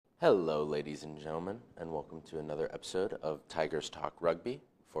Hello, ladies and gentlemen, and welcome to another episode of Tigers Talk Rugby.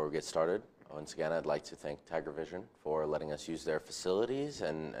 Before we get started, once again, I'd like to thank Tiger Vision for letting us use their facilities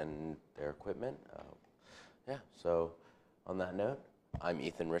and their equipment. So on that note, I'm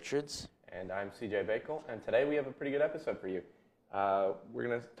Ethan Richards. And I'm CJ Bakel, and today we have a pretty good episode for you. We're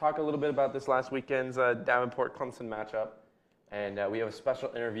going to talk a little bit about this last weekend's Davenport-Clemson matchup, and we have a special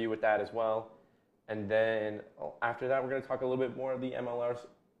interview with that as well. And then after that, we're going to talk a little bit more of the MLR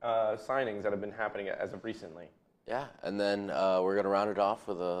signings that have been happening as of recently. Yeah, and then we're going to round it off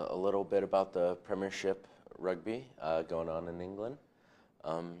with a little bit about the Premiership rugby going on in England.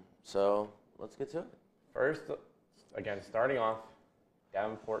 So let's get to it. First, again, starting off,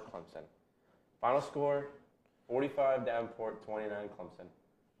 Davenport-Clemson. Final score, 45 Davenport, 29 Clemson.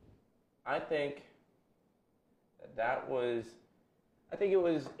 I think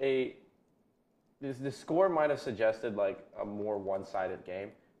the score might have suggested like a more one-sided game,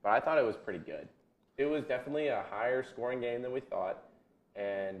 but I thought it was pretty good. It was definitely a higher scoring game than we thought,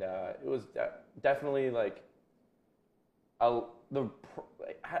 and it was definitely like I don't know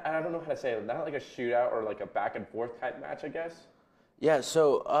how to say it, not like a shootout or like a back and forth type match, I guess. Yeah,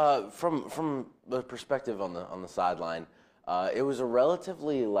 so from the perspective on the sideline, it was a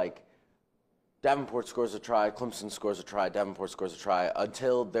relatively like Davenport scores a try, Clemson scores a try, Davenport scores a try,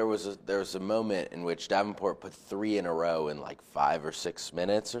 until there was a moment in which Davenport put 3 in a row in like 5 or 6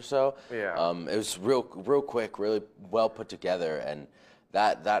 minutes or so. Yeah. It was real quick, really well put together, and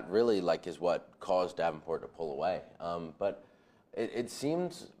that really like is what caused Davenport to pull away. But it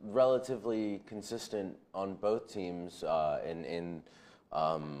seemed relatively consistent on both teams in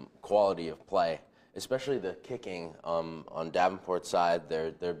quality of play, especially the kicking on Davenport's side.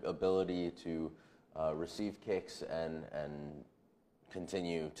 Their ability to receive kicks and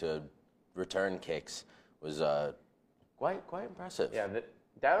continue to return kicks was quite impressive. Yeah,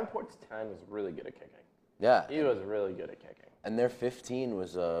 Davenport's 10 was really good at kicking. Yeah, He was really good at kicking. and their 15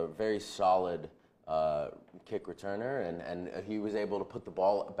 was a very solid kick returner, and he was able to put the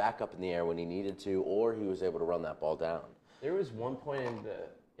ball back up in the air when he needed to, or he was able to run that ball down. There was one point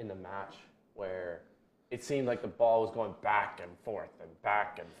in the match where it seemed like the ball was going back and forth and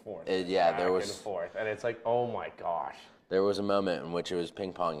back and forth. There was back and forth, and it's like, oh my gosh. There was a moment in which it was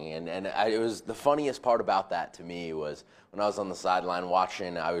ping-ponging, and it was the funniest part about that to me was when I was on the sideline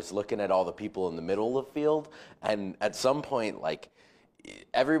watching, I was looking at all the people in the middle of the field, and at some point, like,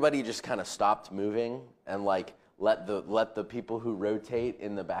 everybody just kind of stopped moving and, like, let the people who rotate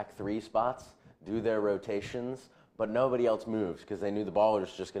in the back 3 spots do their rotations, but nobody else moves because they knew the ball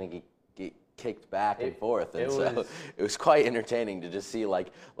was just going to get kicked back and forth, and so it was quite entertaining to just see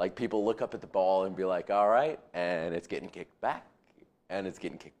like people look up at the ball and be like, all right, and it's getting kicked back, and it's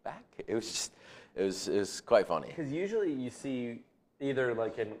getting kicked back. It was quite funny. Because usually you see either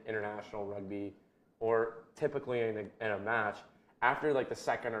like in international rugby or typically in a match, after like the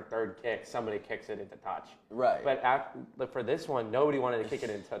second or third kick, somebody kicks it into touch. Right. But for this one, nobody wanted to kick it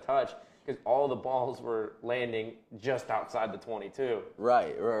into touch because all the balls were landing just outside the 22.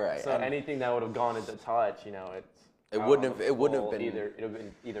 Right. So anything that would have gone into touch, it wouldn't have been it would have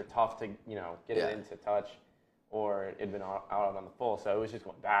been either tough to get it into touch, or it'd been out on the full. So it was just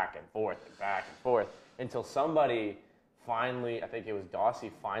going back and forth until somebody finally, I think it was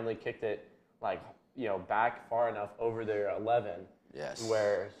Dossie, finally kicked it back far enough over their 11. Yes.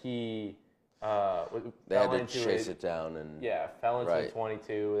 Where he they had to chase it down and fell into the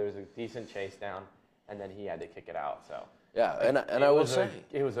 22. There was a decent chase down, and then he had to kick it out. So yeah, and I will say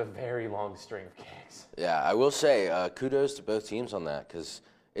it was a very long string of kicks. Yeah, I will say kudos to both teams on that, because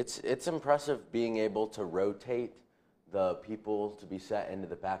it's impressive being able to rotate the people to be set into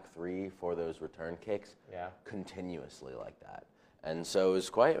the back 3 for those return kicks continuously like that. And so it was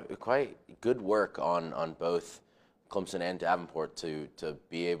quite good work on both Clemson and Davenport to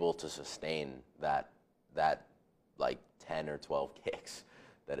be able to sustain that like 10 or 12 kicks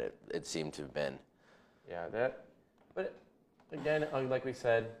that it seemed to have been. Yeah, but again, like we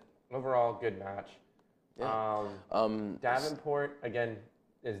said, overall good match. Yeah. Davenport again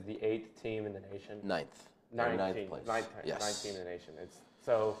is the 8th team in the nation. Ninth place. Ninth team in the nation.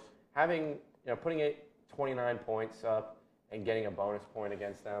 So having putting 29 points up and getting a bonus point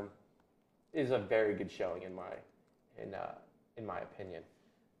against them is a very good showing in my opinion,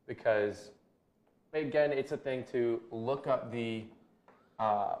 because again, it's a thing to look up the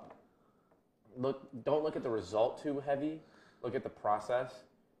don't look at the result too heavy, look at the process,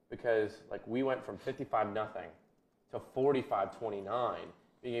 because like we went from 55-0 to 45-29,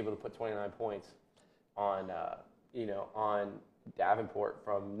 being able to put 29 points on Davenport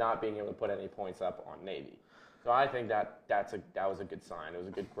from not being able to put any points up on Navy. So I think that was a good sign. It was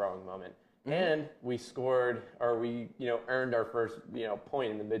a good growing moment. Mm-hmm. And we scored, or we earned our first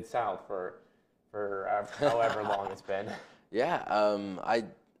point in the Mid South for however long it's been. Yeah,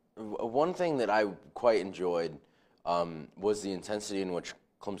 one thing that I quite enjoyed was the intensity in which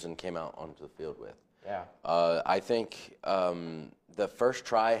Clemson came out onto the field with. Yeah. I think the first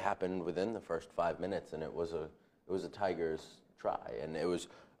try happened within the first 5 minutes, and it was a Tigers try, and it was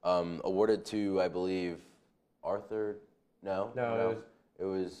awarded to, I believe, Arthur. No, it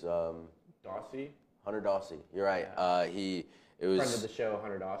was Dawsey. Hunter Dawsey. You're right. Yeah. It was Friend of the show,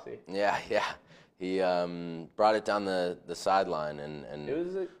 Hunter Dawsey. Yeah. He brought it down the sideline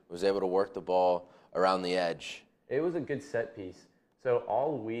and was able to work the ball around the edge. It was a good set piece. So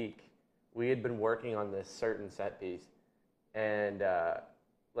all week we had been working on this certain set piece, and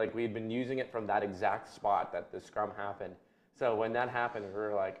we had been using it from that exact spot that the scrum happened. So when that happened, we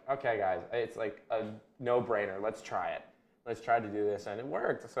were like, okay, guys, it's like a no-brainer. Let's try it. Let's try to do this, and it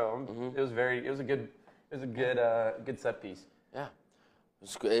worked. So it was a good set piece. Yeah,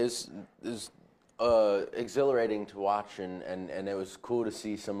 it was exhilarating to watch, and it was cool to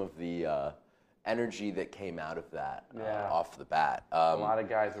see some of the energy that came out of that off the bat. A lot of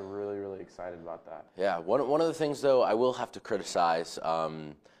guys were really, really excited about that. Yeah, one of the things, though, I will have to criticize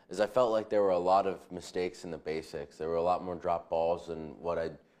is I felt like there were a lot of mistakes in the basics. There were a lot more drop balls than what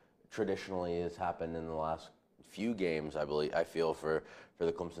traditionally has happened in the last few games, I feel, for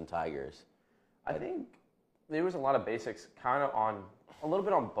the Clemson Tigers. I think there was a lot of basics kind of a little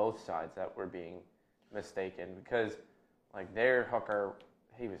bit on both sides that were being mistaken, because like their hooker,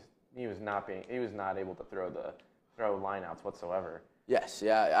 he was not able to throw lineouts whatsoever. Yes,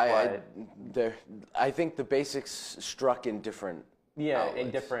 yeah, I think the basics struck in different outlets.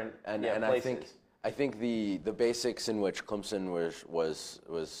 In different and places. I think the basics in which Clemson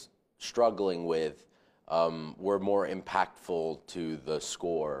was struggling with were more impactful to the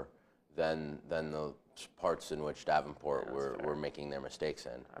score than the parts in which Davenport were making their mistakes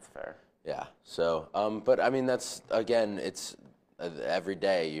in. That's fair. Yeah. So, but I mean, that's again, it's every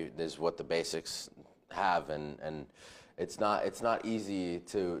day is what the basics have, and it's not easy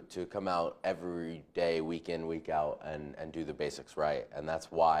to come out every day, week in, week out, and do the basics right, and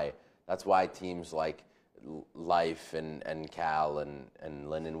that's why teams like Life and Cal and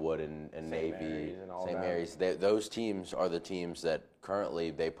Lindenwood and Navy, St. Mary's, those teams are the teams that currently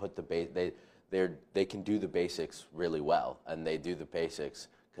they put they can do the basics really well, and they do the basics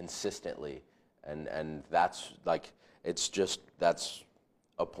consistently, and that's that's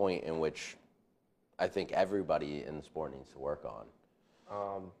a point in which I think everybody in the sport needs to work on.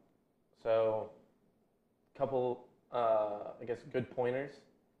 So, couple, I guess, good pointers.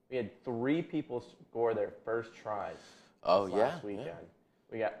 We had 3 people score their first tries last weekend.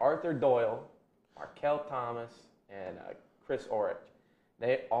 Yeah. We got Arthur Doyle, Markel Thomas, and Chris Orich.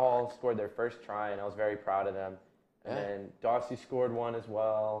 They all scored their first try, and I was very proud of them. And then Dawsey scored one as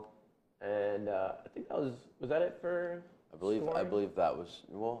well. And I think was that it for scoring? I believe that was,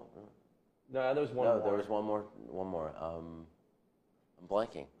 well... No, there was one more. No, there was one more. I'm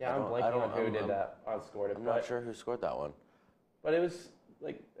blanking. Yeah, I'm blanking on who did that. Scored it. I'm not sure who scored that one. But it was,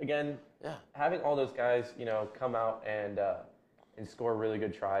 again, having all those guys, come out and score really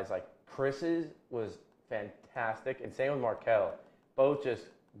good tries. Like, Chris's was fantastic, and same with Markel. Both just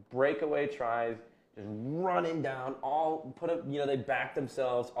breakaway tries, just running down, all put up, they backed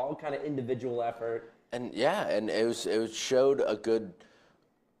themselves, all kind of individual effort. And it showed a good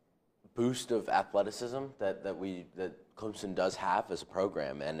boost of athleticism that Clemson does have as a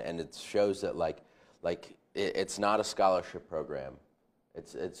program, and it shows that it's not a scholarship program.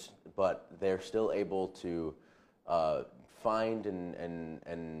 But they're still able to find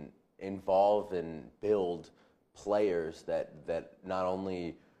and involve and build players that not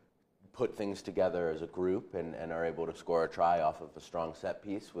only put things together as a group and are able to score a try off of a strong set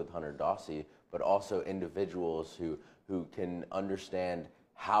piece with Hunter Dawsey, but also individuals who can understand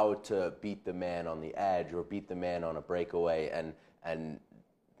how to beat the man on the edge or beat the man on a breakaway and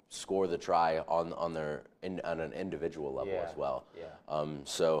score the try on an individual level as well. Yeah.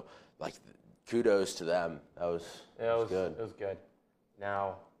 So kudos to them. That was good. It was good.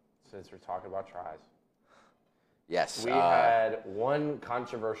 Now, since we're talking about tries, yes, we had one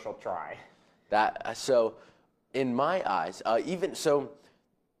controversial try. So, in my eyes, to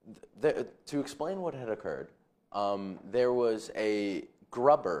explain what had occurred, there was a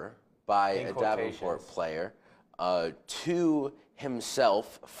grubber by a Davenport player to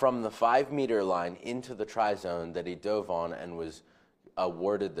himself from the 5-meter line into the try zone that he dove on and was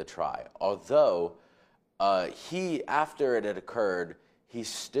awarded the try. Although after it had occurred, he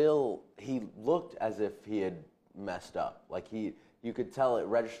looked as if he had messed up. Like you could tell it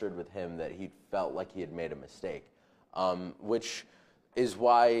registered with him that he felt like he had made a mistake, which is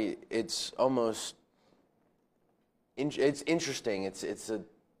why it's almost it's interesting. It's a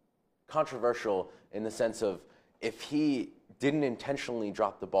controversial in the sense of if he didn't intentionally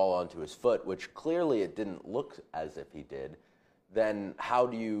drop the ball onto his foot, which clearly it didn't look as if he did, then how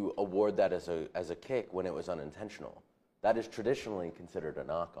do you award that as a kick when it was unintentional? That is traditionally considered a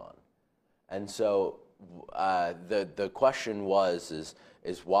knock-on. And so the question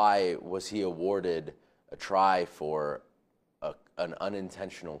is why was he awarded a try for an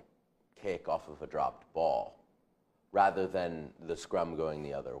unintentional kick off of a dropped ball rather than the scrum going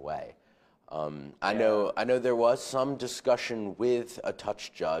the other way? I know there was some discussion with a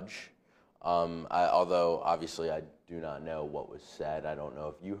touch judge, although obviously I do not know what was said. I don't know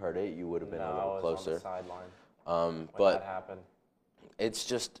if you heard it. You would have been a little closer. On the sideline. But that happened. It's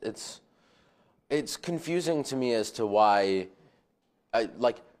just it's confusing to me as to why.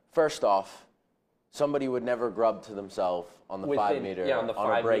 First off, somebody would never grub to themselves on the 5 meter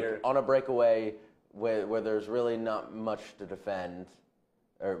on a breakaway where there's really not much to defend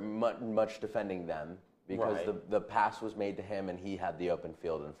or much defending them because the pass was made to him and he had the open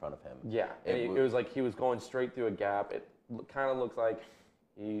field in front of him. Yeah, it was like he was going straight through a gap. It kind of looked like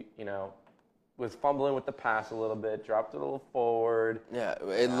he was fumbling with the pass a little bit, dropped it a little forward. Yeah,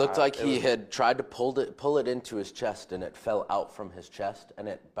 it looked like he had tried to pull it into his chest, and it fell out from his chest, and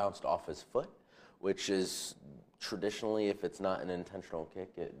it bounced off his foot, which is traditionally, if it's not an intentional kick,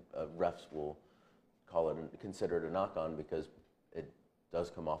 refs will call it considered a knock-on because it does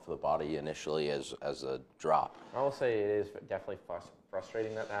come off the body initially as a drop. I will say it is definitely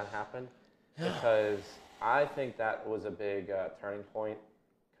frustrating that happened because I think that was a big turning point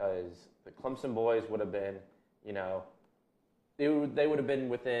because the Clemson boys would have been, they would have been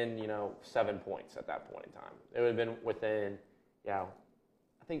within, 7 points at that point in time. They would have been within,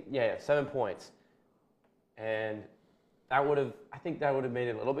 7 points. And I think that would have made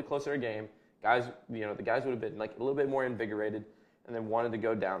it a little bit closer a game. Guys, the guys would have been like a little bit more invigorated and then wanted to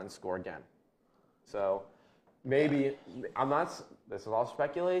go down and score again. So maybe, this is all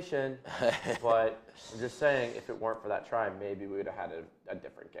speculation, but I'm just saying if it weren't for that try, maybe we would have had a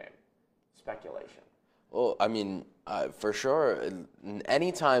different game. Speculation. Well, I mean, for sure,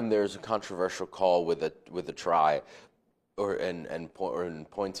 anytime there's a controversial call with a try, or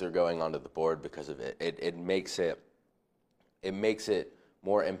points are going onto the board because of it, it makes it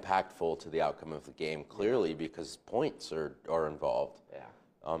more impactful to the outcome of the game. Clearly, because points are involved.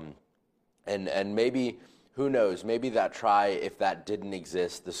 Yeah. And maybe, who knows? Maybe that try, if that didn't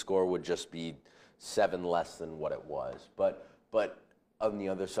exist, the score would just be 7 less than what it was. But on the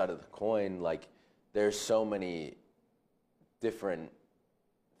other side of the coin, like, there's so many different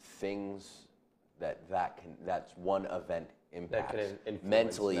things that's one event impacts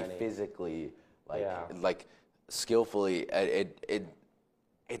mentally, physically, like skillfully.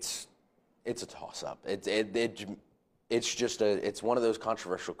 It's a toss up. It's one of those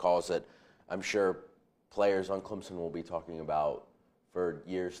controversial calls that I'm sure players on Clemson will be talking about for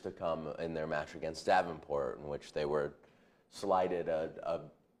years to come in their match against Davenport, in which they were slighted a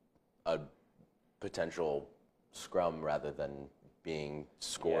potential scrum rather than being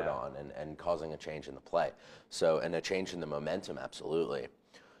scored on and causing a change in the play. So, and a change in the momentum, absolutely.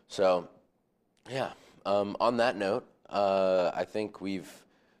 So, yeah, on that note, I think we've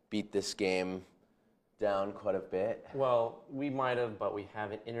beat this game down quite a bit. Well, we might have, but we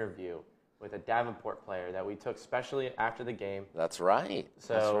have an interview with a Davenport player that we took specially after the game. That's right.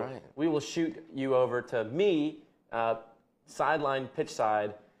 So we will shoot you over to me, sideline, pitch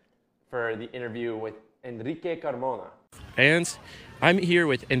side, for the interview with Enrique Carmona. And I'm here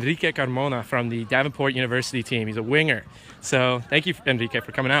with Enrique Carmona from the Davenport University team. He's a winger. So thank you, Enrique,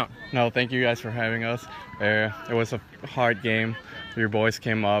 for coming out. No, thank you guys for having us. It was a hard game. Your boys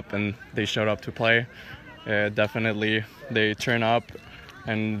came up and they showed up to play. Definitely, they turned up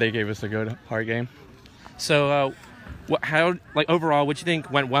and they gave us a good, hard game. So overall, what do you think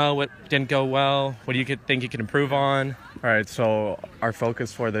went well, what didn't go well? What do you think you could improve on? All right, so our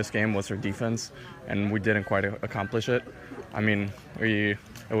focus for this game was our defense, and we didn't quite accomplish it. I mean, it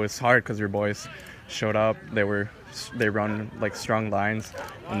was hard because your boys showed up. They run like strong lines,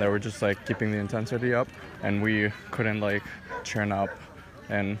 and they were just like keeping the intensity up, and we couldn't turn up,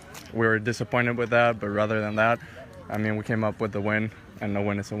 and we were disappointed with that. But rather than that, I mean, we came up with the win, and a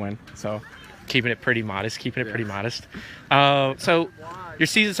win is a win. So keeping it pretty modest. So your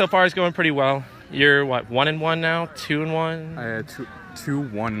season so far is going pretty well. You're 1-1 now, 2-1.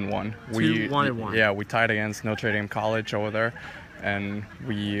 2-1-1. 2-1-1. Yeah, we tied against Notre Dame College over there, and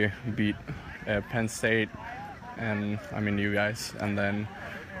we beat Penn State and I mean you guys, and then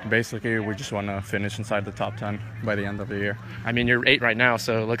basically we just want to finish inside the top 10 by the end of the year. I mean, you're 8 right now,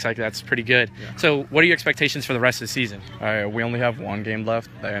 so it looks like that's pretty good. Yeah. So what are your expectations for the rest of the season? We only have one game left,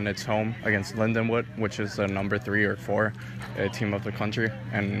 and it's home against Lindenwood, which is the number 3 or 4 team of the country,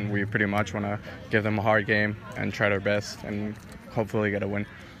 and we pretty much want to give them a hard game and try our best and hopefully get a win.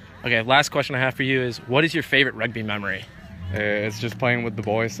 Okay, last question I have for you is, what is your favorite rugby memory? It's just playing with the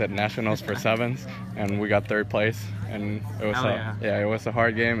boys at Nationals for sevens, and we got 3rd place, and it was it was a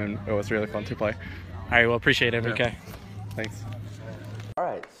hard game, and it was really fun to play. All right, well, appreciate it, Enrique. Yeah. Thanks. All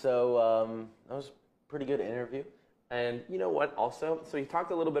right, so that was a pretty good interview. And you know what? Also, so he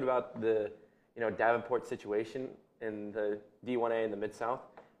talked a little bit about the Davenport situation in the D1A in the Mid-South.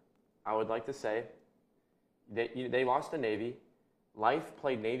 I would like to say they lost to Navy. Life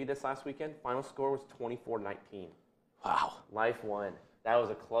played Navy this last weekend. Final score was 24-19. Wow. Life won. That was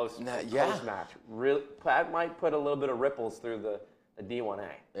a close match. Really, that might put a little bit of ripples through the D1A.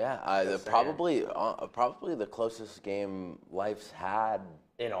 Yeah, probably the closest game Life's had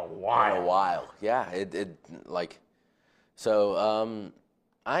in a while. Yeah,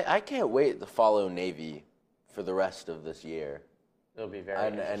 I can't wait to follow Navy for the rest of this year. It'll be very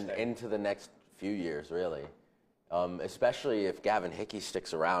interesting. And into the next few years, really. Especially if Gavin Hickey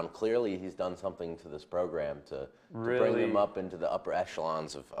sticks around. Clearly, he's done something to this program to bring them up into the upper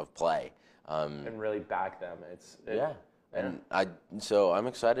echelons of play. And really back them. So I'm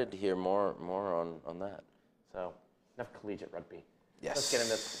excited to hear more on that. So enough collegiate rugby. Yes. Let's get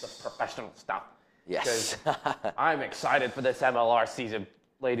into the professional stuff. Yes. Because I'm excited for this MLR season,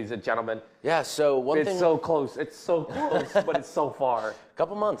 ladies and gentlemen. Yeah. So it's so close. It's so close, but it's so far.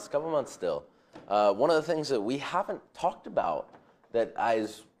 Couple months still. One of the things that we haven't talked about that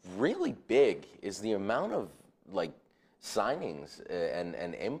is really big is the amount of signings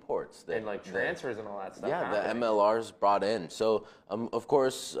and imports and transfers and all that stuff. Yeah, the MLR's brought in. So of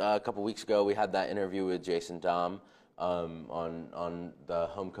course, a couple weeks ago we had that interview with Jason Dahm on the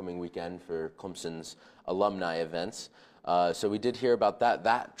homecoming weekend for Clemson's alumni events. So we did hear about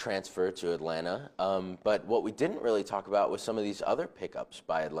that transfer to Atlanta. But what we didn't really talk about was some of these other pickups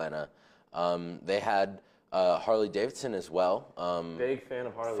by Atlanta. They had Harley Davidson as well. Big fan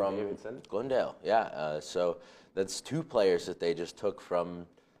of Harley Davidson. Glendale, yeah. So that's 2 players that they just took from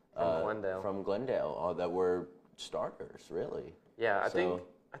Glendale that were starters, really. Yeah, I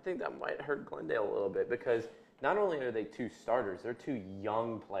think that might hurt Glendale a little bit because not only are they 2 starters, they're 2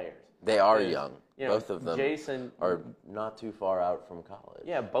 young players. They are young. Both of them Jason are not too far out from college.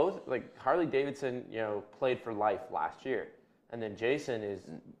 Yeah, both Harley Davidson, played for Life last year, and then Jason is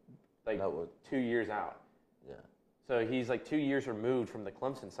 2 years out. Yeah. So he's 2 years removed from the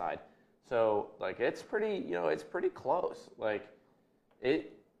Clemson side. So it's pretty, it's pretty close.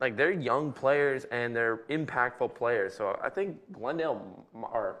 They're young players and they're impactful players. So I think Glendale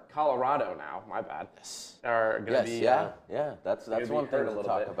or Colorado now, my bad, are going to be. That's one thing to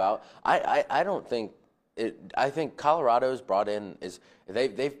talk about. I don't think it. I think Colorado's brought in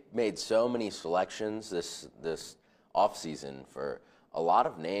they've made so many selections this offseason for a lot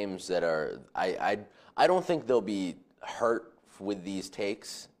of names that are. I don't think they'll be hurt with these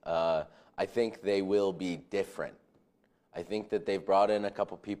takes. I think they will be different. I think that they've brought in a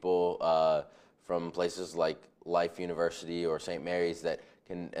couple people from places like Life University or St. Mary's that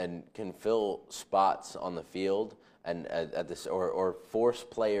can fill spots on the field and at this or force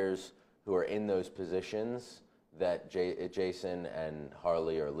players who are in those positions that Jason and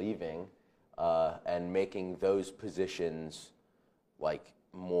Harley are leaving and making those positions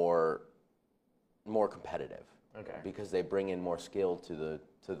more competitive. Okay. Because they bring in more skill to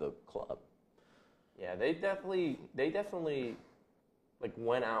the club. Yeah, they definitely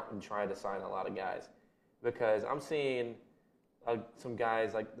went out and tried to sign a lot of guys because I'm seeing some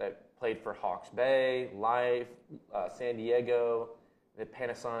guys that played for Hawke's Bay, Life, San Diego, the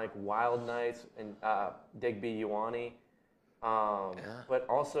Panasonic Wild Knights, and Digby Ioane. But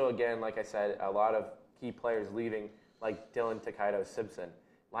also, again, like I said, a lot of key players leaving, like Dylan Takaido Simpson.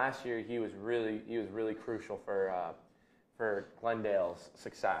 Last year, he was really crucial for Glendale's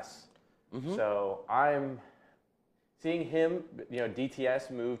success. Mm-hmm. So I'm seeing him,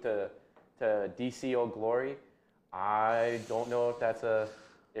 DTS move to DC Old Glory. I don't know if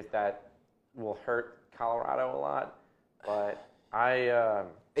that will hurt Colorado a lot, but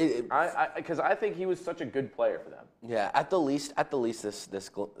because I think he was such a good player for them. Yeah, at the least, this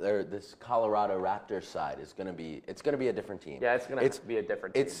Colorado Raptors side is going to be a different team. Yeah, it's going to be a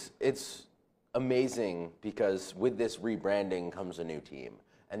different team. It's amazing because with this rebranding comes a new team.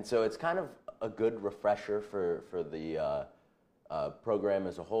 And so it's kind of a good refresher for the program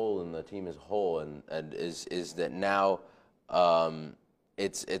as a whole and the team as a whole, and is that now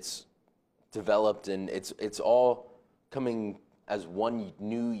it's developed and it's all coming as one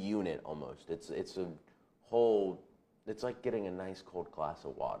new unit almost. It's a whole. It's like getting a nice cold glass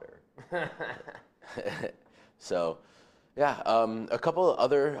of water. So, yeah, a couple of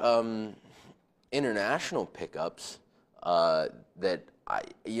other international pickups that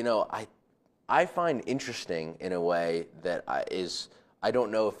I find interesting in a way that I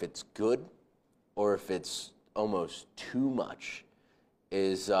don't know if it's good or if it's almost too much,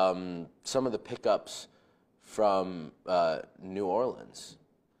 is some of the pickups from New Orleans.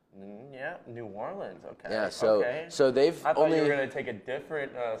 Yeah, New Orleans. Okay. Yeah, so they've I thought only. you were gonna take a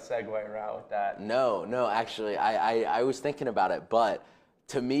different segue route with that. No, actually, I was thinking about it, but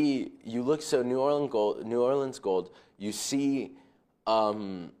to me, you look New Orleans Gold. You see,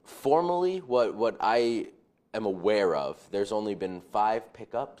 formally, what I am aware of, there's only been 5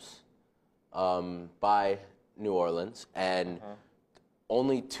 pickups by New Orleans, and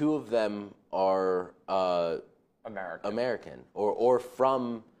only 2 of them are American or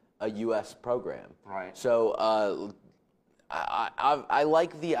from a U.S. program. Right. So I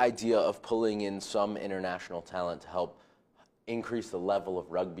like the idea of pulling in some international talent to help increase the level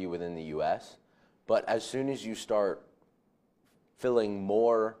of rugby within the U.S. But as soon as you start filling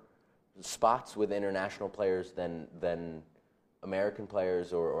more spots with international players than American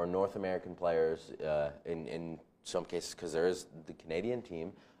players or North American players, in some cases, because there is the Canadian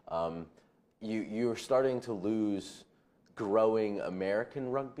team, you're starting to lose growing American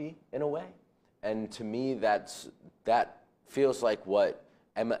rugby in a way. And to me, that feels like what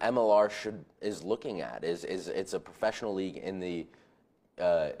MLR is looking at. It's a professional league in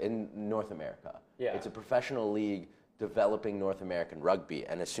North America. Yeah. It's a professional league developing North American rugby.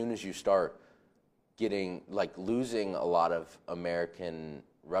 And as soon as you start losing a lot of American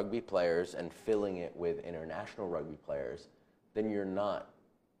rugby players and filling it with international rugby players, then you're not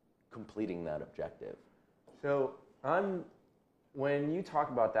completing that objective. So when you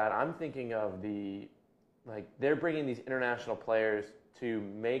talk about that, I'm thinking of they're bringing these international players to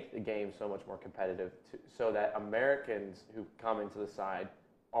make the game so much more competitive, so that Americans who come into the side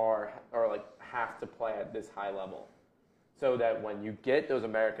have to play at this high level, so that when you get those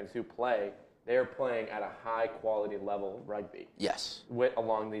Americans who play, they're playing at a high quality level of rugby. Yes.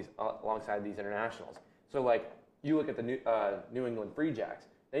 Alongside these internationals. So you look at the New England Free Jacks.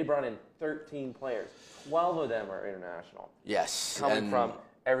 They brought in 13 players. 12 of them are international. Yes. Coming from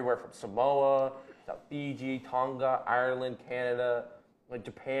everywhere from Samoa, to Fiji, Tonga, Ireland, Canada,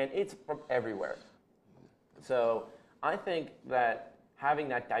 Japan. It's from everywhere. So I think that having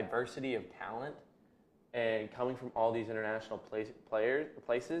that diversity of talent and coming from all these international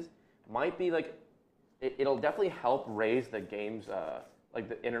places might be it'll definitely help raise the game's the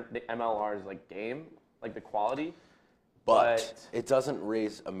MLR's game, the quality. But it doesn't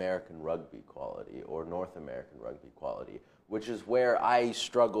raise American rugby quality or North American rugby quality, which is where I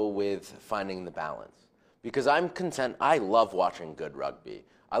struggle with finding the balance. Because I'm content. I love watching good rugby.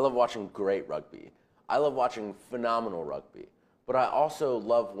 I love watching great rugby. I love watching phenomenal rugby. But I also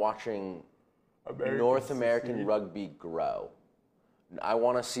love watching North American rugby grow. I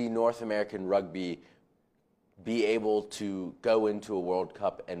want to see North American rugby be able to go into a World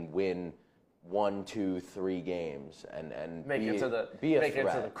Cup and win 1, 2, 3 games and make it to the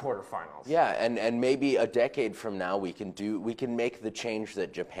quarterfinals. Yeah, and maybe a decade from now we can make the change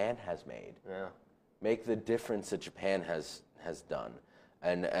that Japan has made. Yeah. Make the difference that Japan has done.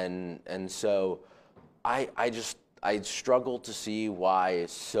 And so I struggle to see why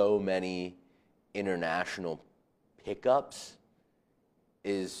so many international pickups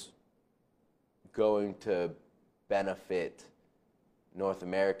is going to benefit North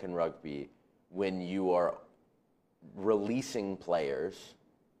American rugby when you are releasing players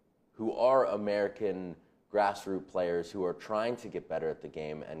who are American grassroots players who are trying to get better at the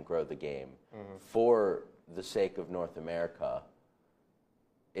game and grow the game for the sake of North America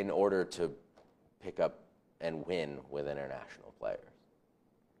in order to pick up and win with international players.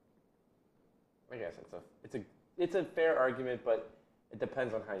 I guess it's a fair argument, but it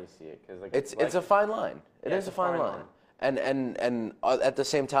depends on how you see it, because it's a fine line. It is a fine line. And at the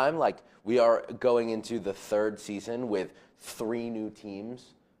same time, we are going into the 3rd season with 3 new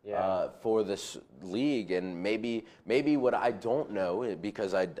teams for this league, and maybe what I don't know,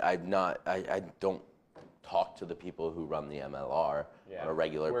 because I don't talk to the people who run the MLR on a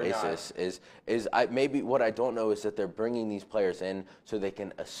regular basis, is maybe what I don't know is that they're bringing these players in so they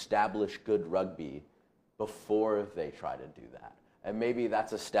can establish good rugby before they try to do that. And maybe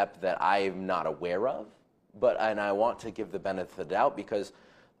that's a step that I'm not aware of and I want to give the benefit of the doubt because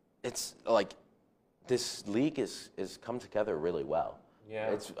it's like this league is come together really well. Yeah.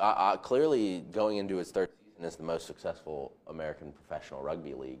 It's clearly going into its third season is the most successful American professional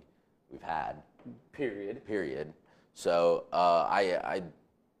rugby league we've had. Period. So I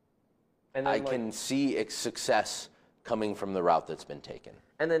And can see success coming from the route that's been taken.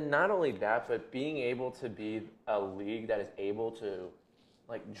 And then not only that, but being able to be a league that is able to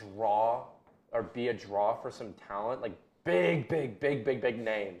like draw or be a draw for some talent, like big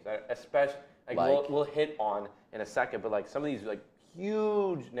names, especially like we'll hit on in a second, but like some of these like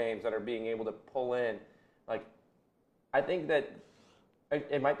huge names that are being able to pull in, like I think that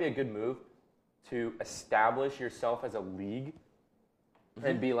it might be a good move to establish yourself as a league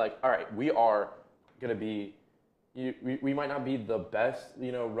and be like, all right, we are gonna be. We might not be the best,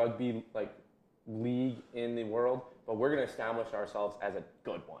 rugby like league in the world, but we're going to establish ourselves as a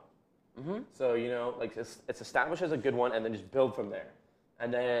good one. Mm-hmm. So like it's established as a good one, and then just build from there.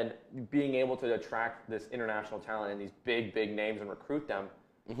 And then being able to attract this international talent and these big names and recruit them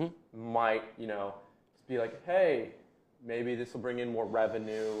might be like, hey, maybe this will bring in more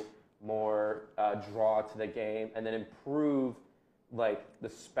revenue, more draw to the game, and then improve like the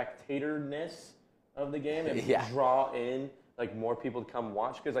spectatorness of the game and draw in like more people to come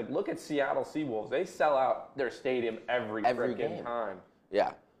watch, because like look at Seattle Seawolves, they sell out their stadium every freaking time.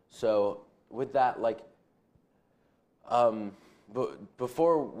 Yeah. So with that, like, but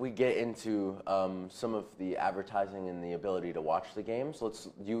before we get into some of the advertising and the ability to watch the games,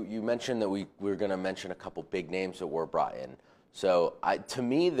 you mentioned that we're going to mention a couple big names that were brought in. So to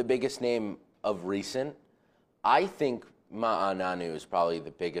me, the biggest name of recent, I think Ma'ananu is probably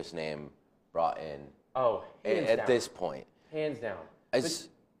the biggest name brought in. Oh, hands down. At this point. Hands down.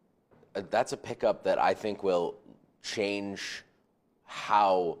 That's a pickup that I think will change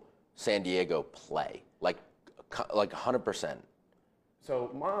how San Diego play, like 100%. So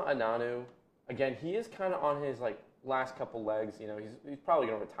Ma'ananu, again, he is kind of on his like last couple legs. He's probably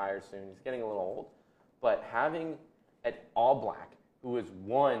going to retire soon. He's getting a little old, but having an All Black who has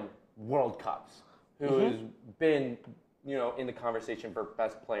won World Cups, who has been in the conversation for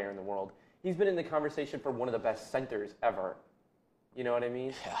best player in the world. He's been in the conversation for one of the best centers ever. You know what I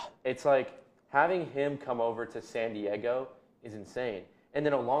mean? Yeah. It's like having him come over to San Diego is insane. And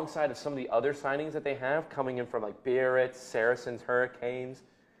then alongside of some of the other signings that they have coming in from like Biarritz, Saracens, Hurricanes,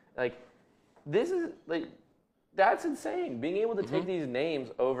 like this is like that's insane. Being able to take these names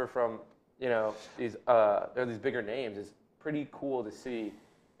over from these bigger names is pretty cool to see.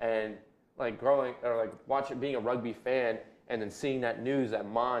 And like growing or like watching, being a rugby fan, and then seeing that news that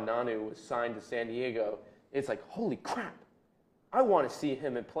Ma'ananu was signed to San Diego, it's like, holy crap. I want to see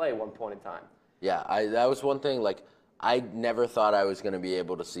him in play at one point in time. Yeah, that was one thing. Like, I never thought I was going to be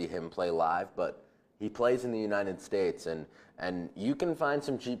able to see him play live, but he plays in the United States, and you can find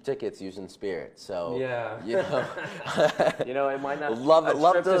some cheap tickets using Spirit. So yeah, it might not. Love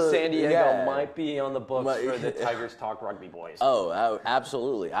trip to San Diego yeah. might be on the books for the Tigers Talk Rugby boys. Oh,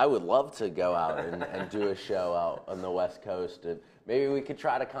 absolutely! I would love to go out and do a show out on the West Coast, and maybe we could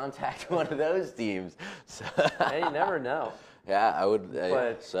try to contact one of those teams. So, hey, you never know. Yeah, I would.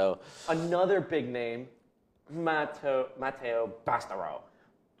 But so another big name, Matteo Bastaro.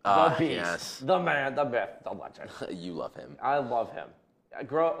 The beast, yes. the man, the myth, the legend. You love him. I love him.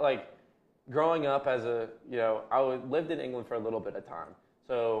 Growing up as I lived in England for a little bit of time.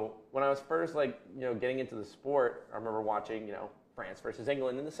 So when I was first getting into the sport, I remember watching France versus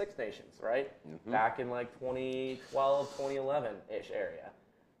England in the Six Nations, right? Mm-hmm. Back in 2012, 2011-ish area.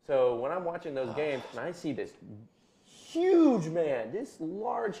 So when I'm watching those games and I see this huge man, this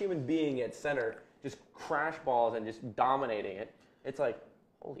large human being at center, just crash balls and just dominating it, it's like,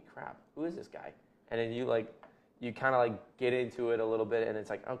 holy crap, who is this guy? And then you kind of get into it a little bit, and it's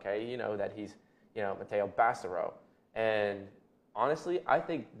like, okay, that he's, Matteo Bastaro. And honestly, I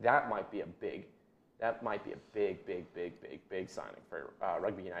think that might be a big signing for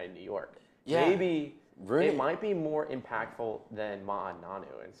Rugby United New York. Yeah. Maybe it might be more impactful than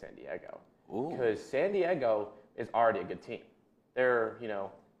Ma'ananu in San Diego. Because San Diego is already a good team. They're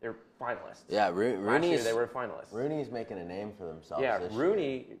finalists. Yeah, Last year they were finalists. Rooney's making a name for themselves. Yeah, this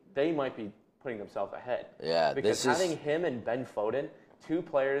Rooney, year. they might be putting themselves ahead. Yeah, because having him and Ben Foden, two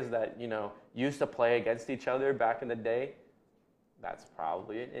players that used to play against each other back in the day, that's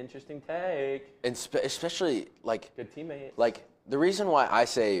probably an interesting take. And especially good teammate. The reason why I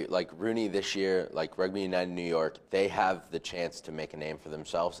say Rooney this year, Rugby United New York, they have the chance to make a name for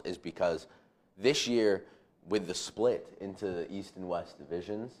themselves is because this year, with the split into the East and West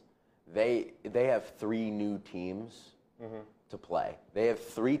divisions, they have 3 new teams to play. They have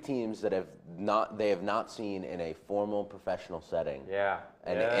 3 teams that they have not seen in a formal professional setting. Yeah.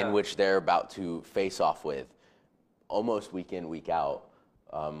 And yeah. in which they're about to face off with almost week in, week out,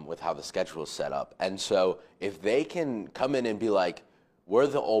 with how the schedule is set up. And so if they can come in and be like, we're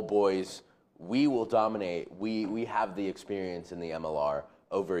the old boys, we will dominate, we have the experience in the MLR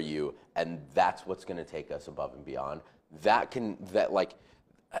over you, and that's what's going to take us above and beyond.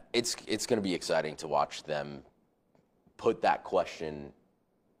 It's going to be exciting to watch them put that question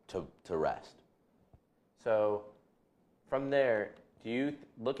to rest. So from there,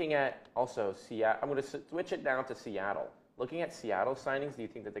 looking at also Seattle, I'm going to switch it down to Seattle. Looking at Seattle signings, do you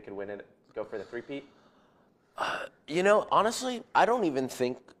think that they could win it, go for the three-peat? Honestly, I don't even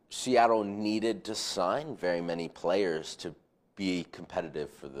think Seattle needed to sign very many players to be competitive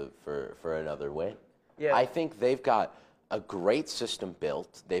for another win. Yeah. I think they've got a great system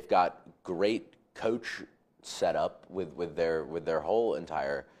built. They've got great coach set up with their whole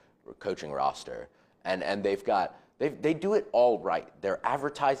entire coaching roster, and they do it all right. Their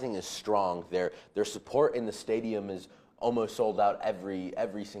advertising is strong. Their support in the stadium is almost sold out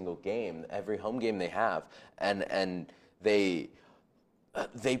every single game, every home game they have, and they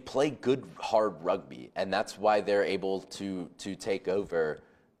play good, hard rugby, and that's why they're able to take over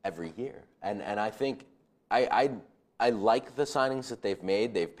every year. And I think I like the signings that they've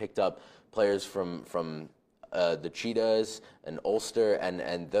made. They've picked up players from the Cheetahs and Ulster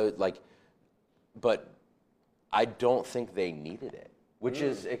and those but I don't think they needed it, which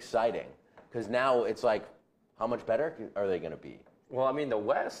is exciting because now it's like, how much better are they going to be? Well, I mean, the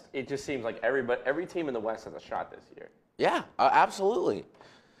West, it just seems like every team in the West has a shot this year. Yeah, absolutely.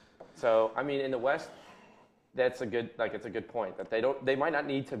 So, I mean, in the West, it's a good point that they might not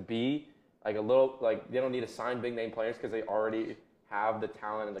need to be they don't need to sign big name players because they already have the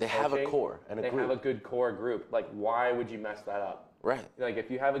talent and the coaching. They have a core and a group. They have a good core group. Like, why would you mess that up? Right. Like,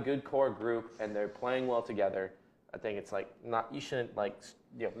 if you have a good core group and they're playing well together, I think it's you shouldn't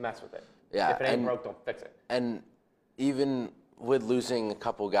mess with it. Yeah, if it ain't broke, don't fix it. And even with losing a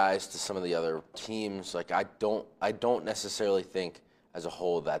couple guys to some of the other teams, I don't necessarily think as a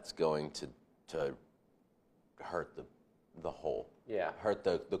whole that's going to hurt the whole. Yeah. Hurt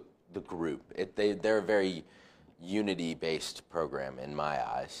the group. They're a very unity-based program in my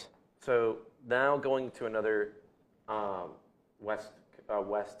eyes. So now going to another West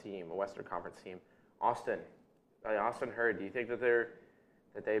team, a Western Conference team, Austin Herd. Do you think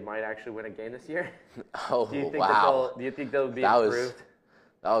that they might actually win a game this year? Oh, wow! Do you think they'll be improved?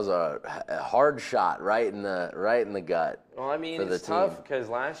 That was a hard shot right in the gut. Well, I mean, it's tough because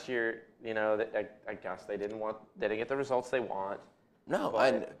last year, I guess they didn't get the results they want. No,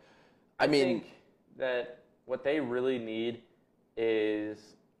 I think that what they really need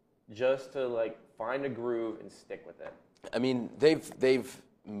is just to find a groove and stick with it. I mean, they've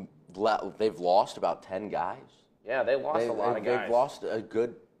lost about 10 guys. Yeah, they lost a lot of guys. They've lost a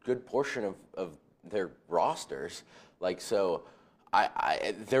good portion of their rosters. So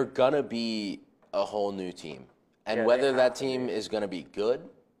they're gonna be a whole new team, and whether that team is gonna be good,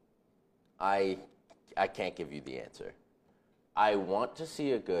 I can't give you the answer. I want to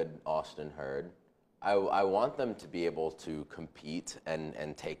see a good Austin Herd. I want them to be able to compete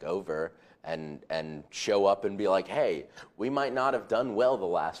and take over and show up and be like, hey, we might not have done well the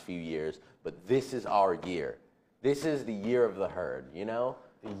last few years, but this is our year. This is the year of the Herd, The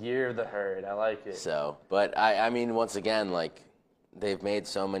year of the Herd. I like it. So, but I mean, once again, they've made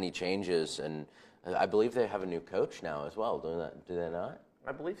so many changes, and I believe they have a new coach now as well. Do they not?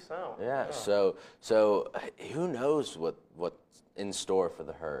 I believe so. Yeah. So who knows what's in store for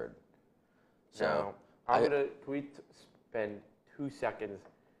the Herd? So can we spend 2 seconds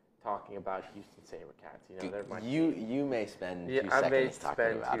talking about Houston SaberCats? You may spend 2 seconds I may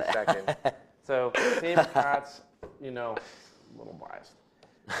talking about spend 2 it. seconds. So SaberCats, a little biased,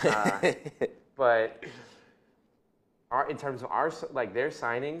 but in terms of their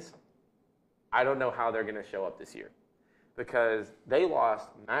signings, I don't know how they're going to show up this year because they lost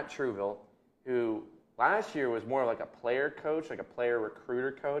Matt Truville, who last year was more like a player coach, like a player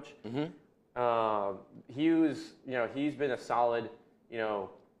recruiter coach. Mm-hmm. He's been a solid,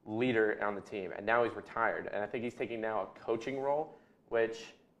 leader on the team, and now he's retired. And I think he's taking now a coaching role,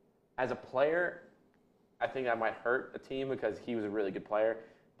 which, as a player, I think that might hurt the team because he was a really good player.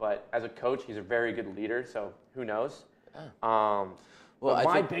 But as a coach, he's a very good leader. So who knows?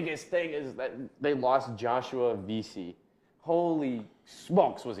 My biggest thing is that they lost Joshua Vesey. Holy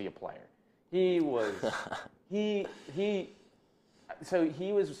smokes, was he a player? He was. So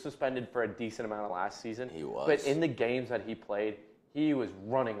he was suspended for a decent amount of last season. He was. But in the games that he played, he was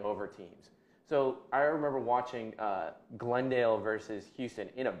running over teams. So I remember watching Glendale versus Houston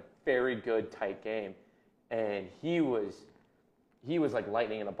in a very good tight game, and he was like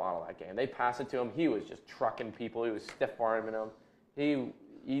lightning in a bottle that game. They passed it to him. He was just trucking people. He was stiff arming them.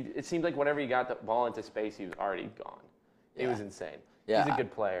 It seemed like whenever he got the ball into space, he was already gone. It was insane. Yeah, He's a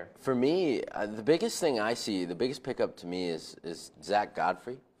good player. For me, the biggest thing I see, the biggest pickup to me is Zach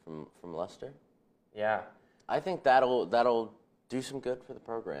Godfrey from Leicester. Yeah. I think that'll do some good for the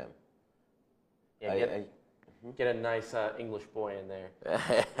program. Yeah, get a nice English boy in there.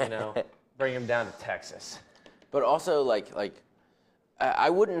 Bring him down to Texas. But also, I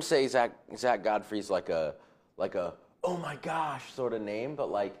wouldn't say Zach Godfrey's like a oh my gosh sort of name, but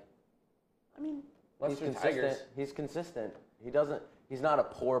he's Leicester consistent. Tigers. He's consistent. He's not a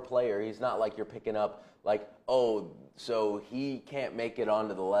poor player. He's not like you're picking up so he can't make it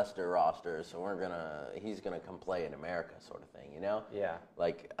onto the Leicester roster, so he's gonna come play in America sort of thing, Yeah.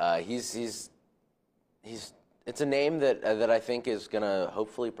 It's a name that I think is gonna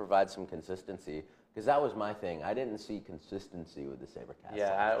hopefully provide some consistency, because that was my thing. I didn't see consistency with the SaberCats.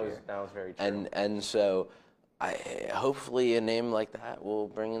 Yeah, last year. that was very true. And so hopefully a name like that will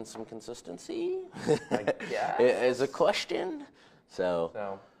bring in some consistency. guess. Is a question.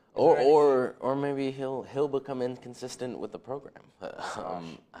 So or maybe he'll become inconsistent with the program.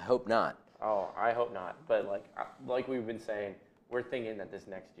 I hope not. Oh, I hope not. But like we've been saying, we're thinking that this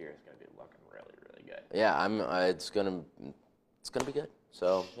next year is going to be looking really, really good. Yeah, it's gonna be good.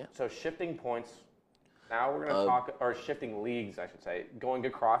 So yeah. So shifting points. Now we're going to talk, or shifting leagues, I should say, going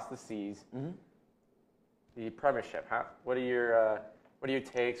across the seas. Mm-hmm. The Premiership. What are your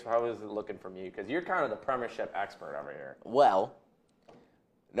takes? How is it looking from you? Because you're kind of the Premiership expert over here. Well,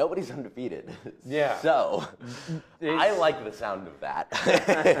 nobody's undefeated. Yeah. So I like the sound of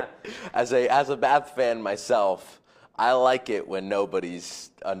that. As a Bath fan myself, I like it when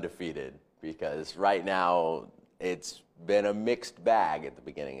nobody's undefeated, because right now it's been a mixed bag at the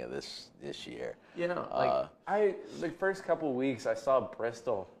beginning of this year. The first couple of weeks I saw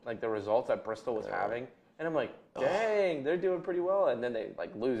Bristol, the results that Bristol was having, and I'm like, dang, they're doing pretty well, and then they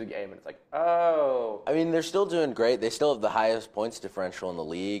lose a game, and it's like, oh. I mean, they're still doing great. They still have the highest points differential in the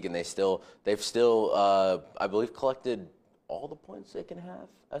league, and they've still I believe collected all the points they can have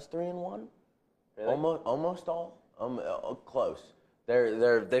as 3-1. Really? Almost all. Close.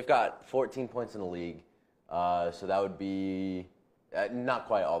 They've got 14 points in the league. So that would be not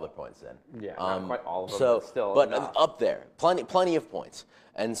quite all the points then. Yeah, not quite all of them, so, but still but enough. Up there, plenty of points.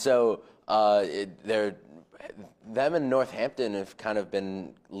 And so them and Northampton have kind of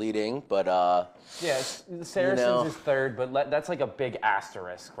been leading, but yeah, the Saracens is third, but that's like a big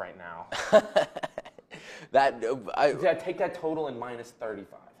asterisk right now. Take that total and minus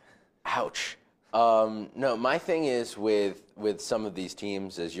 35. Ouch. No, my thing is with some of these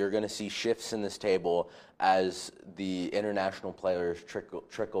teams is you're going to see shifts in this table as the international players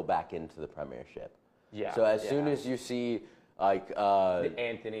trickle back into the Premiership. Yeah. So as soon as you see the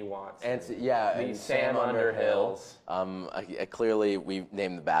Anthony Watson, the and Sam Underhills. Clearly we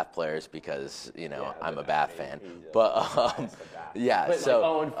named the Bath players because I'm a Bath fan. But so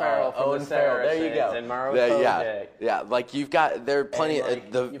Owen Farrell from the Saracens, there you go. and Maro Kojic. Yeah. You've got there are plenty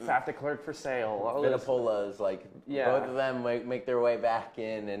you have to clerk for sale. Vinipolas, both of them make their way back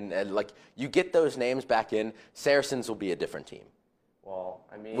in, and you get those names back in. Saracens will be a different team. Well,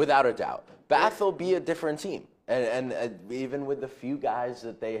 I mean, without a doubt, Bath will be a different team. And even with the few guys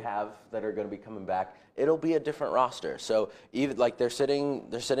that they have that are going to be coming back, it'll be a different roster. So even they're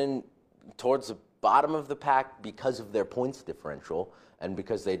sitting towards the bottom of the pack because of their points differential and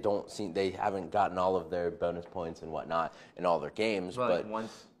because they haven't gotten all of their bonus points and whatnot in all their games. But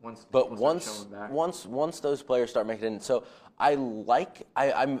once those players start making it in, so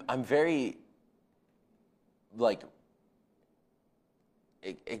I'm very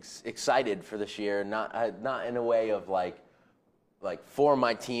excited for this year, not in a way of for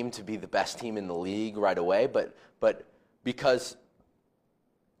my team to be the best team in the league right away, but because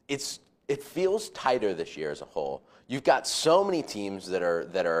it feels tighter this year as a whole. You've got so many teams that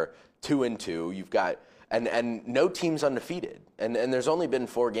are 2-2. You've got and no team's undefeated, and there's only been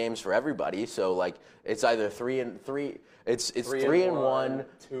 4 games for everybody, so it's either 3-3. It's 3-1,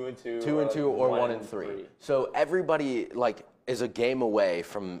 2-2, 2-2, or 1-3. So everybody is a game away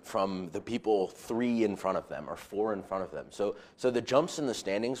from the people 3 in front of them or 4 in front of them. So the jumps in the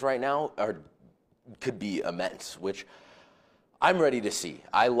standings right now could be immense, which I'm ready to see.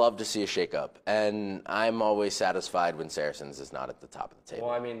 I love to see a shakeup, and I'm always satisfied when Saracens is not at the top of the table.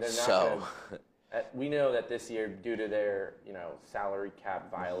 Well, I mean, they're not We know that this year, due to their salary cap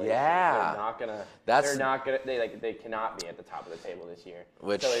violations, Yeah. they're not gonna. That's- They're not gonna. They cannot be at the top of the table this year.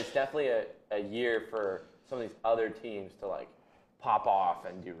 Which- So it's definitely a year for some of these other teams to pop off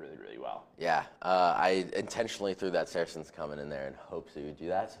and do really, really well. Yeah, I intentionally threw that Saracens comment in there in hopes that you would do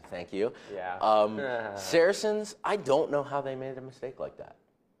that, so thank you. Yeah. Saracens, I don't know how they made a mistake like that.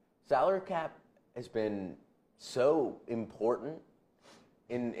 Salary cap has been so important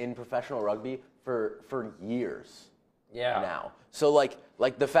in professional rugby for years now. So like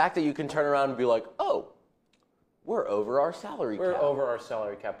the fact that you can turn around and be like, oh, we're over our salary cap. We're over our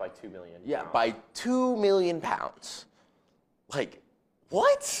salary cap by $2 million. Yeah, by £2 million. Like,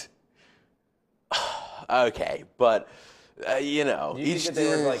 what? Okay, but Do you think that they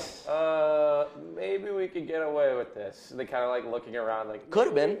were maybe we could get away with this? They kind of looking around Could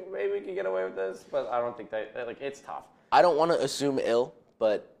have been. Maybe we could get away with this, but I don't think it's tough. I don't want to assume ill,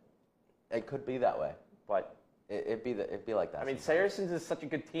 but it could be that way. But It'd be like that. I mean, Saracens is such a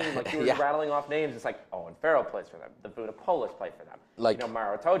good team. You were Yeah. rattling off names. It's Owen Farrell plays for them. The Vunipolas play for them.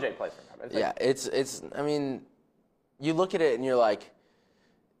 Maro Itoje plays for them. It's. I mean, you look at it and you're like,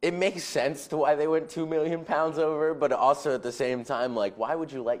 it makes sense to why they went £2 million over, but also at the same time, why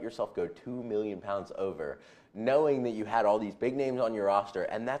would you let yourself go £2 million over, knowing that you had all these big names on your roster,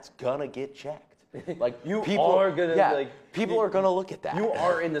 and that's gonna get checked. People are gonna look at that. You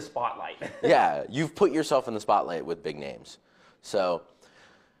are in the spotlight. Yeah, you've put yourself in the spotlight with big names. So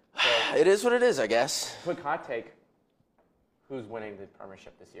it is what it is, I guess. Quick hot take. Who's winning the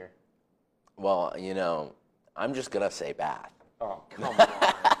Premiership this year? Well, I'm just gonna say Bath. Oh, come on.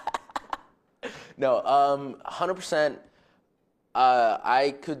 No, 100%.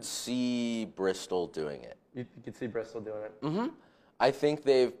 I could see Bristol doing it. You could see Bristol doing it. Mm-hmm. I think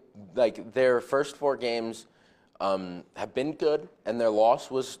they've their first 4 games have been good, and their loss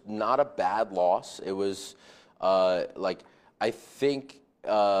was not a bad loss. It was I think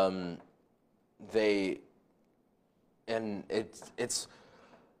they and it's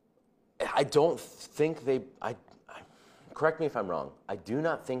I don't think they correct me if I'm wrong. I do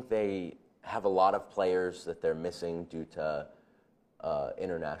not think they have a lot of players that they're missing due to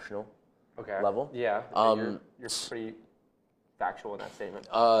international level. Yeah, you're pretty factual in that statement.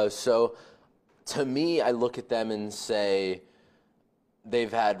 So, to me, I look at them and say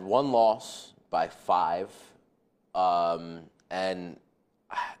they've had 1 loss by 5, and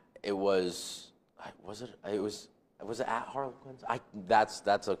it was it at Harlequins?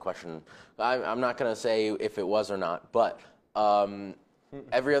 That's a question. I'm not gonna say if it was or not, but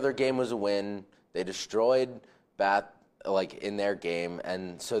every other game was a win. They destroyed Bath in their game,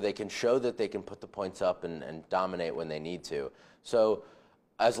 and so they can show that they can put the points up and dominate when they need to. So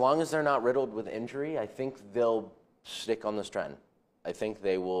as long as they're not riddled with injury, I think they'll stick on this trend. I think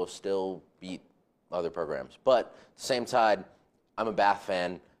they will still beat other programs. But at the same time, I'm a Bath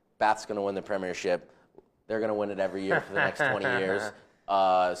fan. Bath's going to win the Premiership. They're going to win it every year for the next 20 years.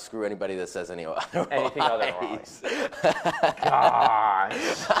 Screw anybody that says anything otherwise.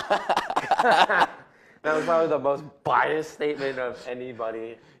 Gosh. That was probably the most biased statement of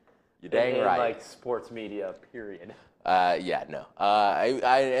anybody You're dang in right. sports media, period. No.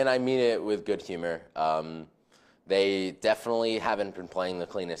 I mean it with good humor. They definitely haven't been playing the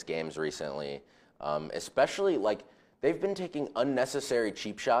cleanest games recently. Especially they've been taking unnecessary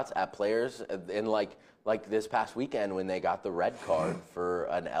cheap shots at players in like this past weekend when they got the red card for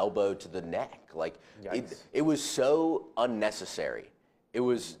an elbow to the neck. It was so unnecessary. It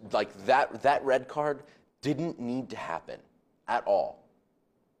was that red card didn't need to happen at all.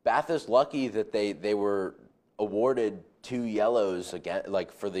 Bath is lucky that they were awarded 2 yellows again,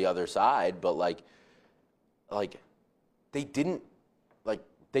 for the other side, but they didn't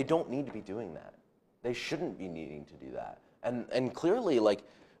they don't need to be doing that. They shouldn't be needing to do that. And clearly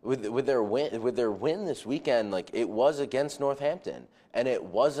with their win this weekend, it was against Northampton, and it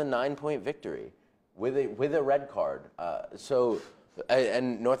was a 9-point victory with a red card.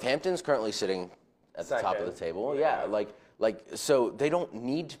 And Northampton's currently sitting at the top of the table. Yeah, so they don't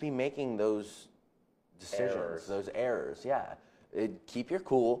need to be making those decisions, those errors. Yeah, keep your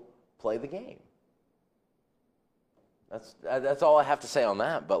cool, play the game. That's all I have to say on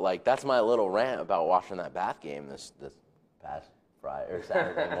that. But that's my little rant about watching that Bath game this past Friday or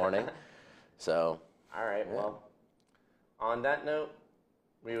Saturday morning. So. All right. Yeah. Well, on that note,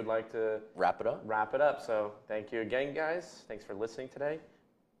 we would like to wrap it up. So thank you again, guys. Thanks for listening today.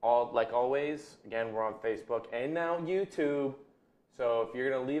 Like always, again, we're on Facebook and now YouTube. So if you're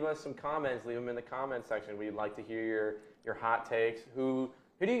gonna leave us some comments, leave them in the comment section. We'd like to hear your hot takes. Who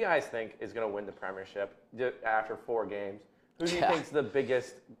do you guys think is gonna win the Premiership after 4 games? Who do you think's the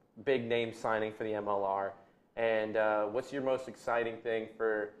biggest big name signing for the MLR? And what's your most exciting thing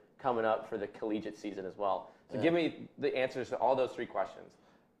for coming up for the collegiate season as well? So give me the answers to all those 3 questions.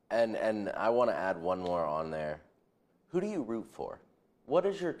 And I want to add one more on there. Who do you root for? What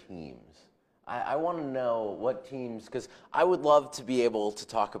is your teams? I want to know what teams, because I would love to be able to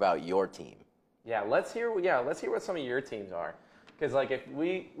talk about your team. Yeah, let's hear what some of your teams are. Because like if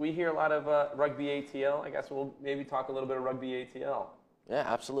we hear a lot of rugby ATL, I guess we'll maybe talk a little bit of rugby ATL. Yeah,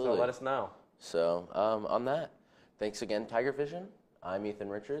 absolutely. So let us know. So on that, thanks again, Tiger Vision. I'm Ethan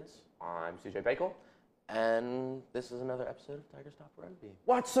Richards. I'm CJ Bakel. And this is another episode of Tigers Talk Rugby.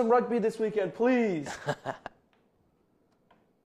 Watch some rugby this weekend, please.